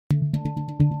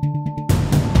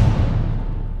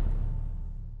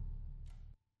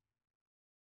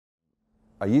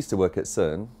I used to work at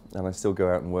CERN, and I still go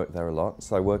out and work there a lot.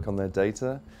 So I work on their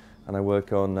data, and I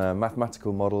work on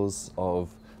mathematical models of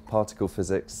particle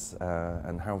physics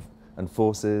and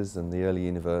forces and the early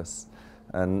universe.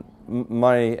 And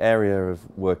my area of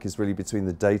work is really between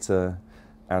the data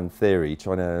and theory,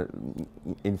 trying to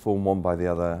inform one by the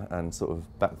other and sort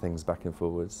of bat things back and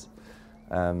forwards.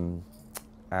 And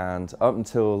up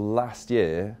until last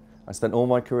year, I spent all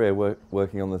my career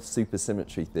working on the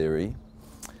supersymmetry theory,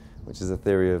 which is a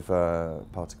theory of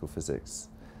particle physics.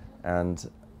 And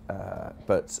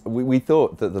but we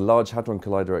thought that the Large Hadron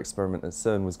Collider experiment at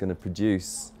CERN was going to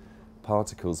produce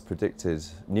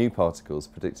new particles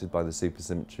predicted by the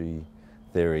supersymmetry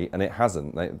theory, and it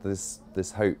hasn't.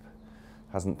 This hope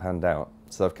hasn't panned out.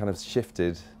 So I've kind of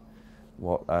shifted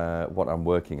what I'm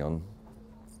working on.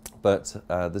 But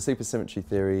the supersymmetry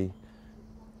theory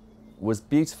was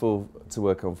beautiful to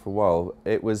work on for a while.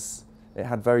 It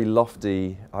had very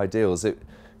lofty ideals.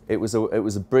 It was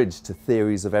a bridge to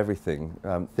theories of everything,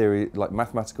 like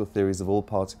mathematical theories of all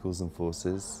particles and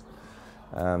forces,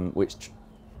 which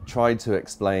tried to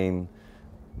explain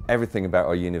everything about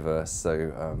our universe. So,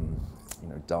 you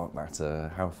know, dark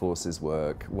matter, how forces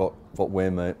work, what we're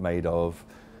made of,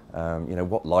 you know,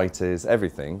 what light is,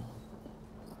 everything.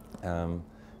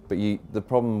 But the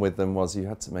problem with them was you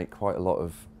had to make quite a lot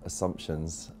of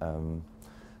assumptions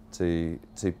to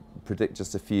predict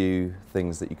just a few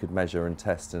things that you could measure and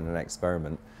test in an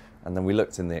experiment. And then we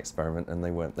looked in the experiment and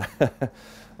they weren't there.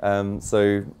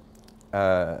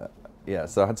 Yeah,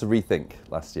 so I had to rethink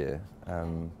last year.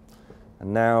 And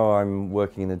now I'm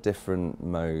working in a different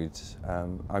mode.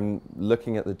 I'm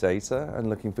looking at the data and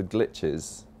looking for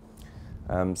glitches.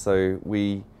 So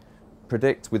we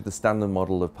predict with the standard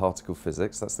model of particle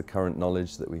physics, that's the current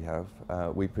knowledge that we have.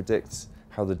 We predict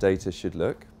how the data should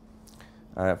look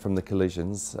from the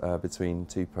collisions between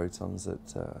two protons at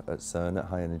CERN at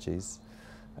high energies.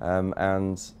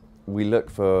 And we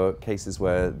look for cases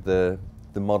where the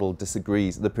model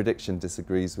disagrees, the prediction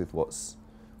disagrees with what's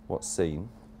seen.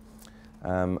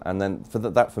 And then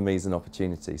that for me is an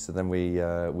opportunity. So then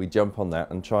we jump on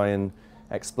that and try and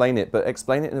explain it, but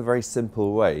explain it in a very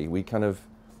simple way. We kind of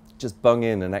just bung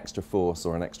in an extra force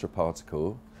or an extra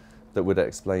particle that would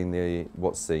explain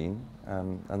what's seen.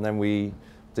 And then we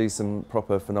do some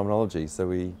proper phenomenology. So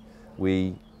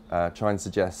we try and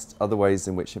suggest other ways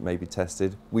in which it may be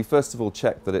tested. We first of all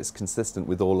check that it's consistent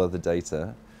with all other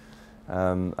data,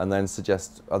 and then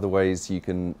suggest other ways you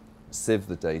can sieve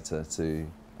the data to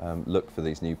look for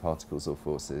these new particles or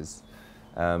forces.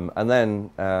 And then,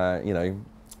 you know,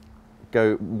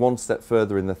 go one step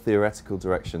further in the theoretical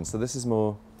direction. So this is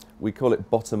more, we call it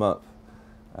bottom-up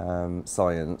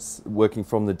science, working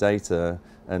from the data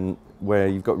and where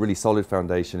you've got really solid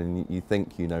foundation and you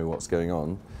think you know what's going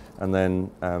on, and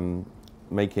then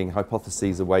making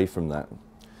hypotheses away from that.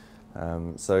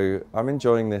 So I'm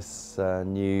enjoying this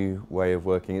new way of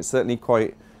working. It's certainly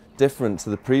quite different to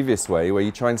the previous way where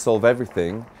you try and solve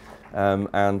everything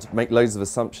and make loads of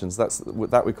assumptions.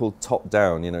 That we call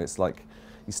top-down. You know, it's like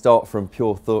you start from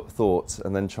pure thought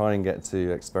and then try and get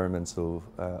to experimental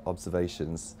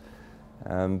observations.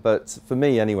 But for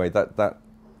me, anyway, that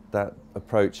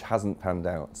approach hasn't panned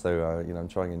out. So you know, I'm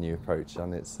trying a new approach,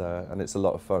 and it's a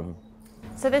lot of fun.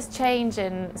 So this change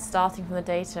in starting from the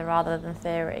data rather than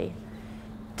theory,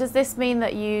 does this mean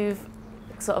that you've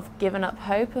sort of given up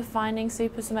hope of finding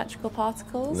supersymmetrical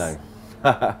particles? No.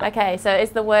 Okay, so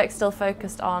is the work still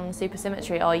focused on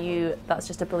supersymmetry, or that's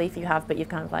just a belief you have, but you've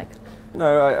kind of like... No,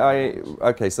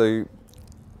 okay, so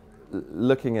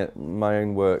looking at my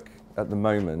own work at the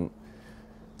moment,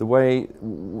 the way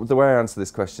I answer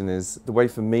this question is, the way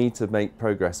for me to make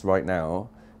progress right now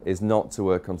is not to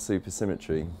work on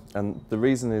supersymmetry. And the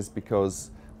reason is because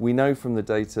we know from the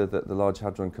data that the Large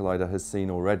Hadron Collider has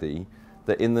seen already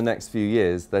that in the next few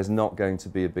years there's not going to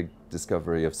be a big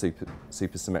discovery of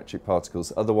supersymmetric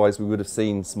particles. Otherwise we would have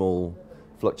seen small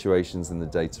fluctuations in the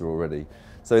data already.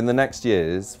 So in the next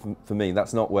years, for me,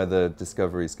 that's not where the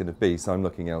discovery is going to be, so I'm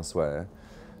looking elsewhere.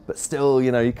 But still,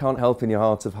 you know, you can't help in your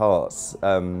heart of hearts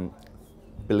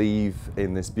believe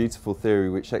in this beautiful theory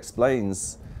which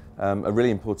explains a really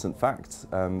important fact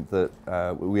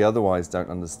that we otherwise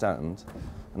don't understand.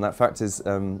 And that fact is,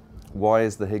 why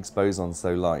is the Higgs boson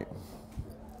so light?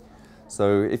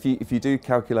 So if you do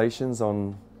calculations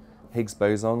on Higgs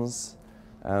bosons,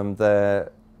 they're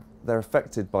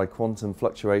affected by quantum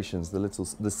fluctuations,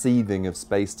 the seething of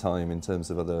space-time in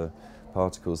terms of other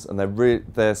particles, and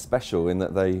they're special in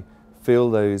that they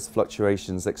feel those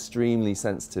fluctuations extremely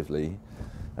sensitively.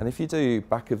 And if you do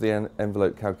back of the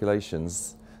envelope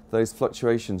calculations, those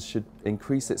fluctuations should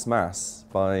increase its mass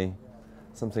by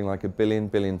something like 1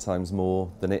 billion times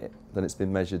more than it's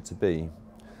been measured to be.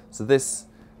 So this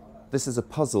is a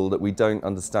puzzle that we don't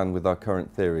understand with our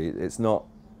current theory. It's not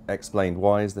explained.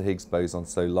 Why is the Higgs boson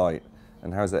so light,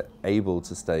 and how is it able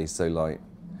to stay so light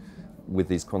with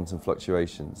these quantum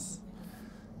fluctuations?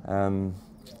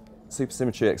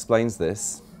 Supersymmetry explains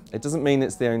this. It doesn't mean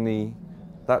it's the only.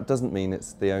 That doesn't mean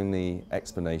it's the only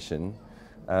explanation,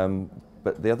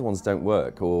 but the other ones don't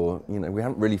work, or we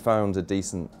haven't really found a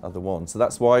decent other one. So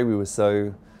that's why we were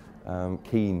so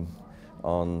keen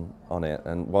on it,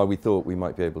 and why we thought we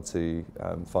might be able to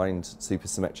find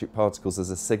supersymmetric particles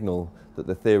as a signal that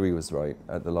the theory was right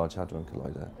at the Large Hadron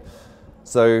Collider.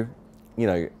 So,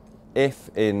 if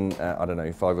in, I don't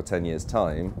know, 5 or 10 years'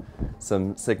 time,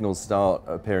 some signals start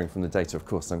appearing from the data, of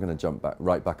course I'm going to jump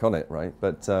right back on it, right?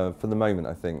 But for the moment,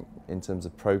 I think in terms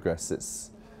of progress,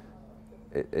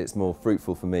 it's more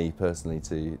fruitful for me personally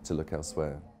to look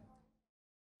elsewhere.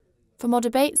 For more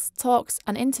debates, talks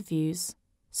and interviews,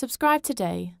 subscribe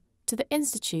today to the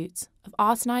Institute of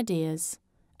Art and Ideas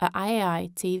at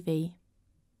IAI TV.